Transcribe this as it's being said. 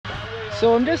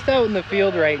So I'm just out in the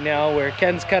field right now where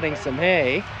Ken's cutting some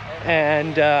hay,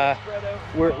 and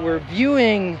we're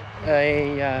viewing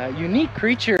a unique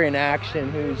creature in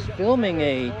action who's filming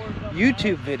a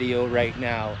YouTube video right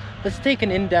now. Let's take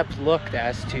an in-depth look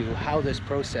as to how this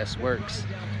process works.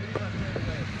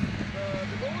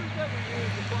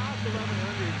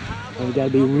 And we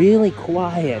gotta be really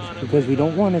quiet because we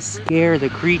don't want to scare the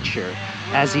creature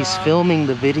as he's filming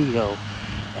the video.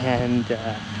 And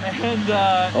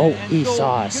he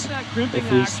saw us.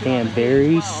 If we stand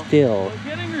very still,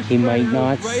 he might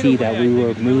not see that we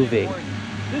were moving.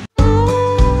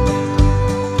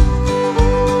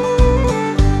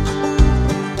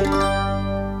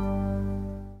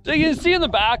 So you can see in the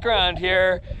background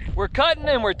here, we're cutting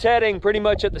and we're tedding pretty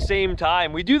much at the same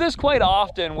time. We do this quite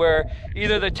often where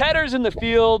either the tedder's in the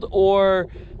field or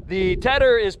the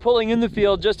tedder is pulling in the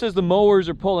field just as the mowers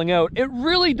are pulling out. It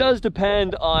really does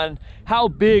depend on how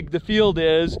big the field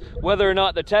is, whether or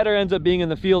not the tedder ends up being in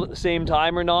the field at the same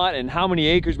time or not, and how many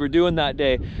acres we're doing that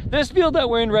day. This field that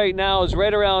we're in right now is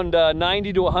right around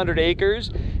 90 to 100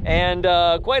 acres, and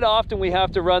quite often we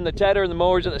have to run the tedder and the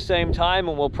mowers at the same time,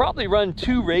 and we'll probably run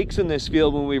 2 rakes in this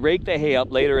field when we rake the hay up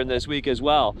later in this week as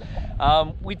well.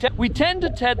 We tend to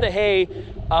ted the hay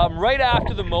right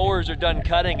after the mowers are done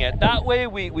cutting it. That way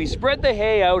we spread the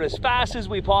hay out as fast as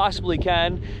we possibly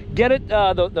can, get it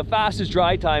the fastest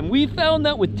dry time. We found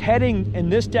that with tedding in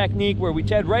this technique where we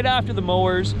ted right after the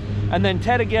mowers and then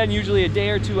ted again usually a day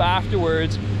or 2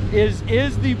 afterwards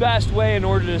is the best way in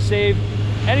order to save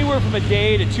anywhere from a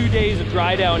day to 2 days of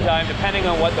dry down time depending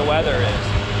on what the weather is.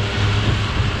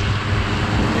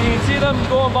 So you can see them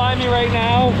going by me right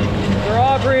now. They're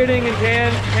operating in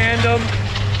tandem.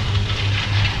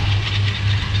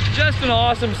 Just an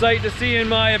awesome sight to see in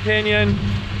my opinion.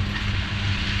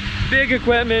 Big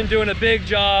equipment doing a big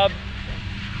job.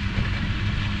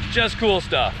 Just cool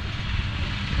stuff.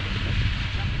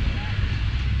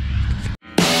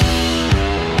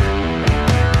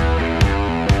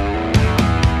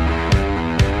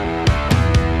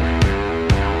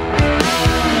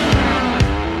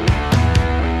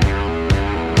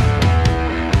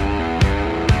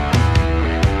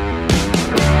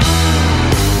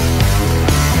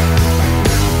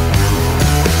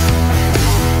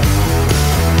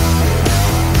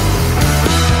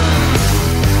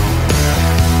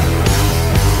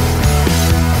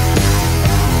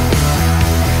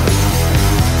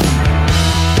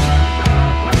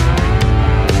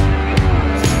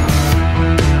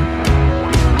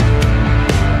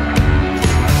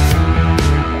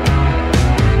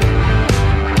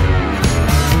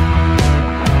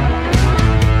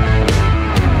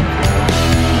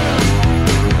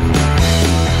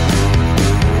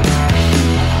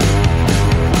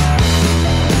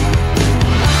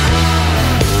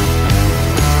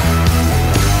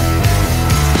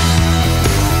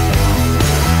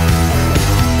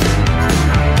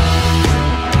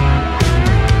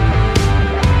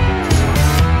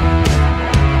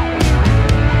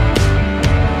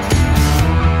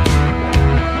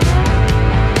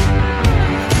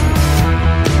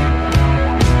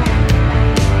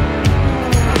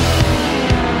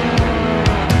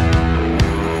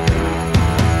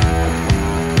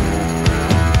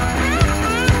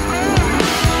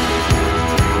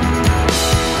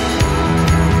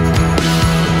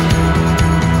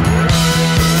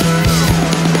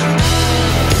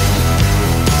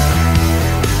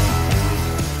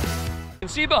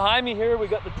 See behind me here, we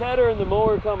got the tedder and the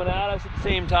mower coming at us at the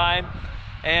same time,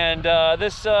 and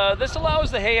this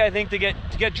allows the hay, I think, to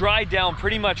get dried down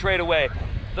pretty much right away.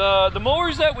 The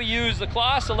mowers that we use, the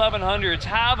Claas 1100s,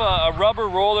 have a rubber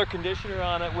roller conditioner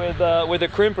on it with a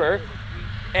crimper,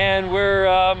 and we're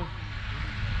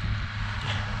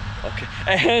okay,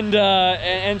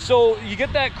 and so you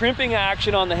get that crimping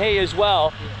action on the hay as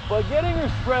well, but getting her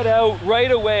spread out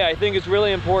right away I think is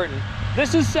really important.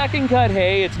 This is second cut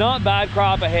hay, it's not bad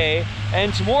crop of hay,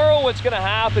 and tomorrow what's going to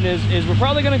happen is we're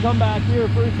probably going to come back here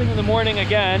first thing in the morning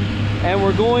again, and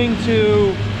we're going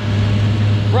to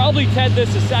probably ted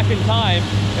this a second time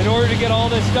in order to get all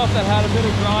this stuff that had a bit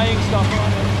of drying stuff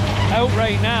on it out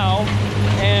right now,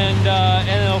 and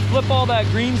it'll flip all that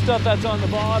green stuff that's on the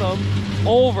bottom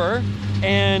over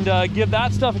and give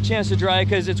that stuff a chance to dry,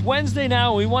 because it's Wednesday now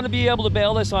and we want to be able to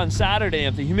bale this on Saturday.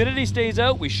 If the humidity stays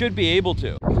out, we should be able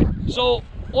to. So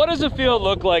what does the field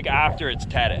look like after it's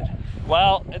tedded?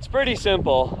 Well, it's pretty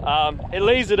simple. It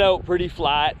lays it out pretty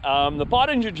flat. The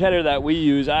Pottinger tedder that we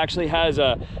use actually has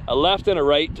a left and a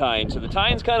right tine. So the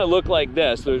tines kind of look like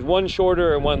this. There's one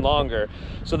shorter and one longer.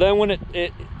 So then when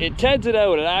it teds it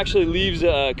out, it actually leaves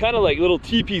kind of like little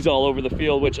teepees all over the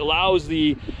field, which allows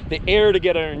the air to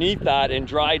get underneath that and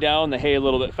dry down the hay a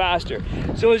little bit faster.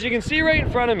 So as you can see right in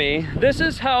front of me, this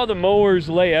is how the mowers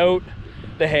lay out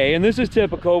the hay, and this is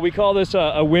typical. We call this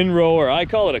a windrow, or I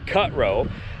call it a cut row.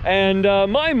 And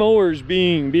my mowers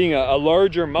being a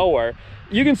larger mower,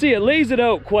 you can see it lays it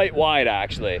out quite wide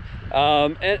actually.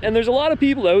 And there's a lot of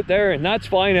people out there, and that's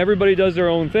fine, everybody does their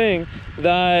own thing,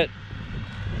 that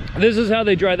this is how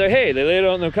they dry their hay. They lay it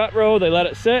out in the cut row, they let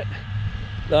it sit,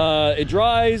 it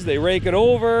dries, they rake it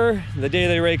over. The day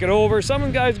they rake it over,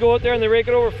 some guys go out there and they rake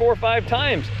it over 4 or 5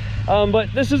 times.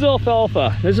 But this is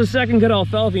alfalfa. This is second cut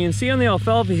alfalfa. You can see on the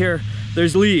alfalfa here,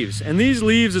 there's leaves, and these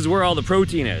leaves is where all the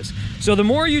protein is. So the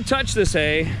more you touch this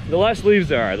hay, the less leaves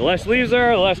there are. The less leaves there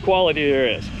are, the less quality there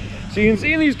is. So you can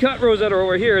see in these cut rows that are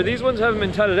over here, these ones haven't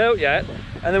been tutted out yet.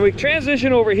 And then we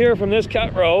transition over here from this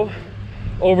cut row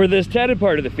over this tedded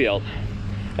part of the field.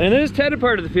 And in this tedded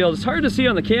part of the field, it's hard to see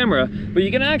on the camera, but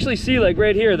you can actually see, like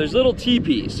right here, there's little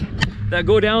teepees that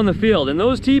go down the field. And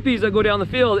those teepees that go down the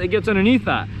field, it gets underneath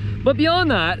that. But beyond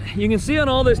that, you can see on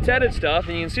all this tedded stuff,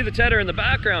 and you can see the tedder in the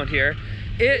background here,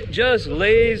 it just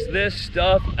lays this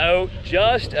stuff out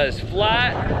just as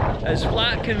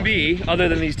flat can be, other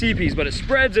than these teepees, but it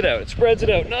spreads it out. It spreads it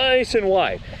out nice and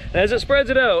wide. And as it spreads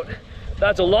it out,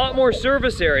 that's a lot more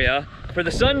surface area for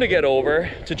the sun to get over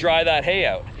to dry that hay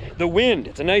out. The wind,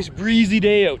 it's a nice breezy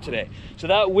day out today. So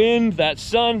that wind, that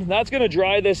sun, that's gonna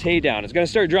dry this hay down. It's gonna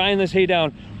start drying this hay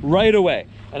down right away.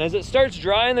 And as it starts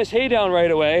drying this hay down right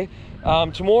away,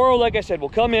 tomorrow, like I said, we'll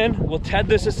come in, we'll ted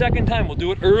this a second time. We'll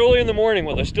do it early in the morning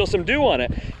while there's still some dew on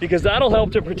it, because that'll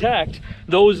help to protect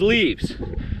those leaves.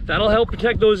 That'll help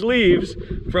protect those leaves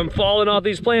from falling off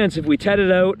these plants if we ted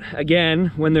it out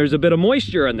again when there's a bit of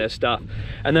moisture in this stuff.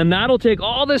 And then that'll take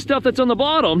all this stuff that's on the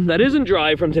bottom that isn't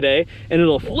dry from today, and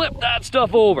it'll flip that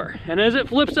stuff over. And as it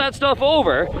flips that stuff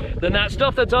over, then that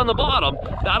stuff that's on the bottom,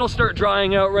 that'll start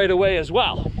drying out right away as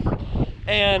well.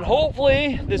 And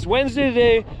hopefully this Wednesday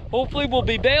today, hopefully we'll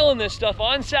be baling this stuff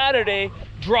on Saturday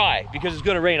dry, because it's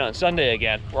going to rain on Sunday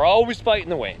again. We're always fighting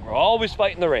the rain. We're always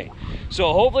fighting the rain.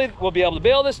 So hopefully we'll be able to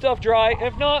bale this stuff dry.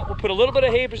 If not, we'll put a little bit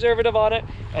of hay preservative on it,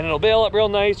 and it'll bale up real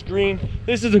nice, green.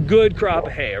 This is a good crop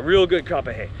of hay, a real good crop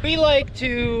of hay. We like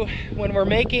to, when we're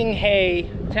making hay,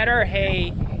 ted our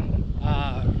hay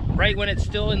right when it's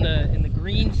still in the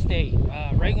green state.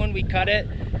 Right when we cut it,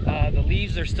 the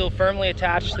leaves are still firmly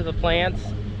attached to the plants.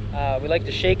 We like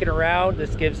to shake it around.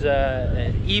 This gives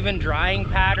an even drying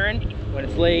pattern. When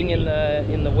it's laying in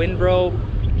the windrow,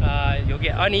 you'll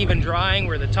get uneven drying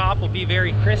where the top will be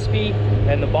very crispy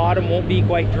and the bottom won't be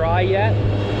quite dry yet.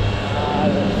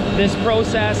 This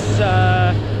process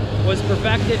was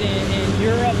perfected in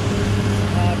Europe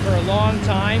for a long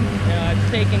time. It's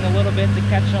taking a little bit to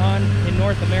catch on in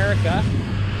North America,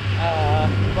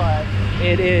 but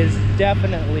it is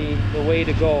definitely the way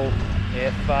to go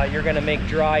if you're going to make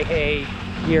dry hay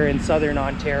here in southern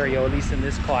Ontario, at least in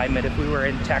this climate. If we were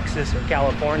in Texas or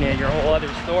California, your whole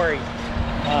other story.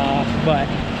 But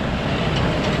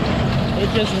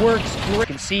it just works great. You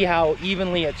can see how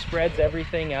evenly it spreads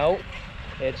everything out.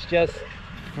 It's just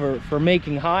for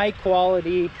making high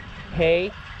quality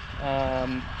hay.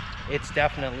 It's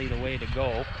definitely the way to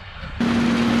go.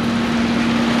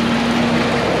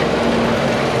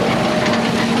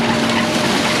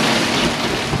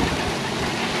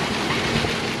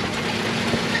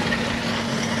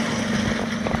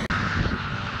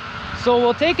 So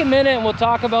we'll take a minute and we'll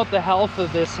talk about the health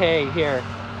of this hay here.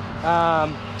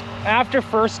 After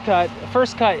first cut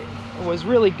was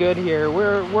really good here.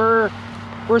 We're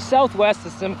southwest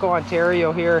of Simcoe,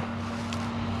 Ontario here,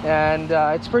 and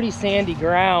it's pretty sandy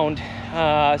ground.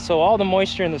 So all the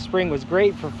moisture in the spring was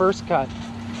great for first cut,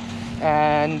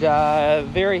 and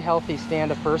very healthy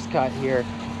stand of first cut here.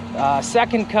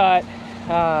 Second cut,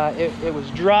 it was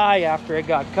dry after it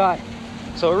got cut,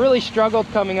 so it really struggled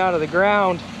coming out of the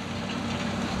ground.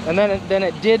 And then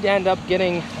it did end up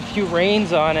getting a few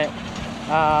rains on it,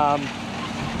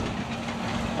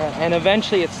 and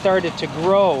eventually it started to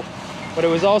grow, but it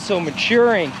was also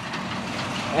maturing.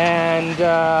 And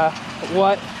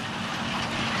what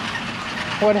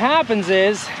happens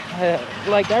is,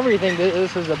 like everything,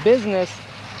 this is a business,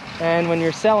 and when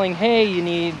you're selling hay, you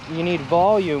need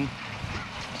volume.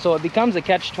 So it becomes a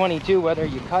catch-22 whether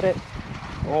you cut it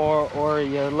or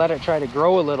you let it try to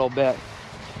grow a little bit.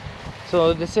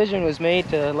 So the decision was made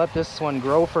to let this one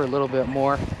grow for a little bit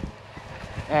more,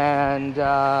 and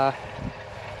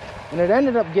and it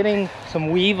ended up getting some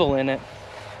weevil in it,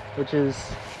 which is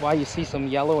why you see some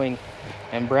yellowing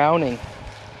and browning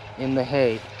in the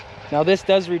hay. Now this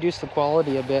does reduce the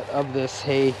quality a bit of this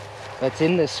hay that's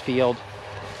in this field,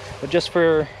 but just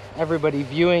for everybody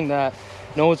viewing that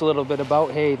knows a little bit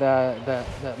about hay,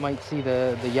 that might see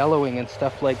the yellowing and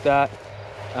stuff like that,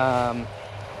 I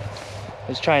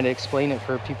was trying to explain it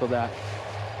for people that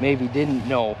maybe didn't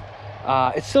know.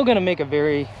 It's still going to make a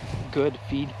very good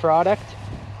feed product,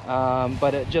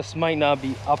 but it just might not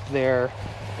be up there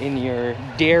in your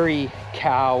dairy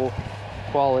cow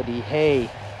quality hay.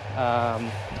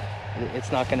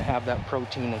 It's not going to have that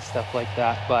protein and stuff like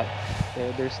that, but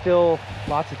there's still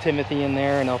lots of Timothy in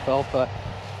there and alfalfa.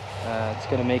 It's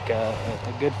going to make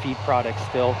a good feed product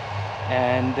still,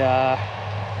 and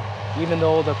even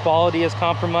though the quality is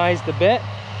compromised a bit,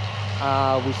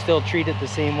 we still treat it the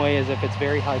same way as if it's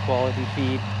very high quality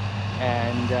feed,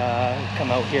 and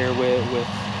come out here with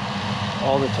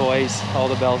all the toys, all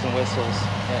the bells and whistles,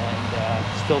 and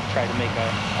still try to make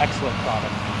an excellent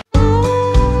product.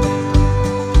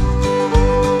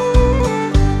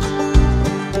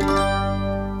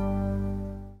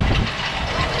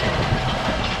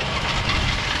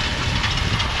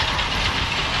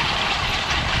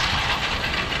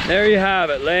 There you have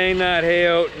it, laying that hay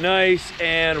out nice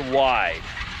and wide.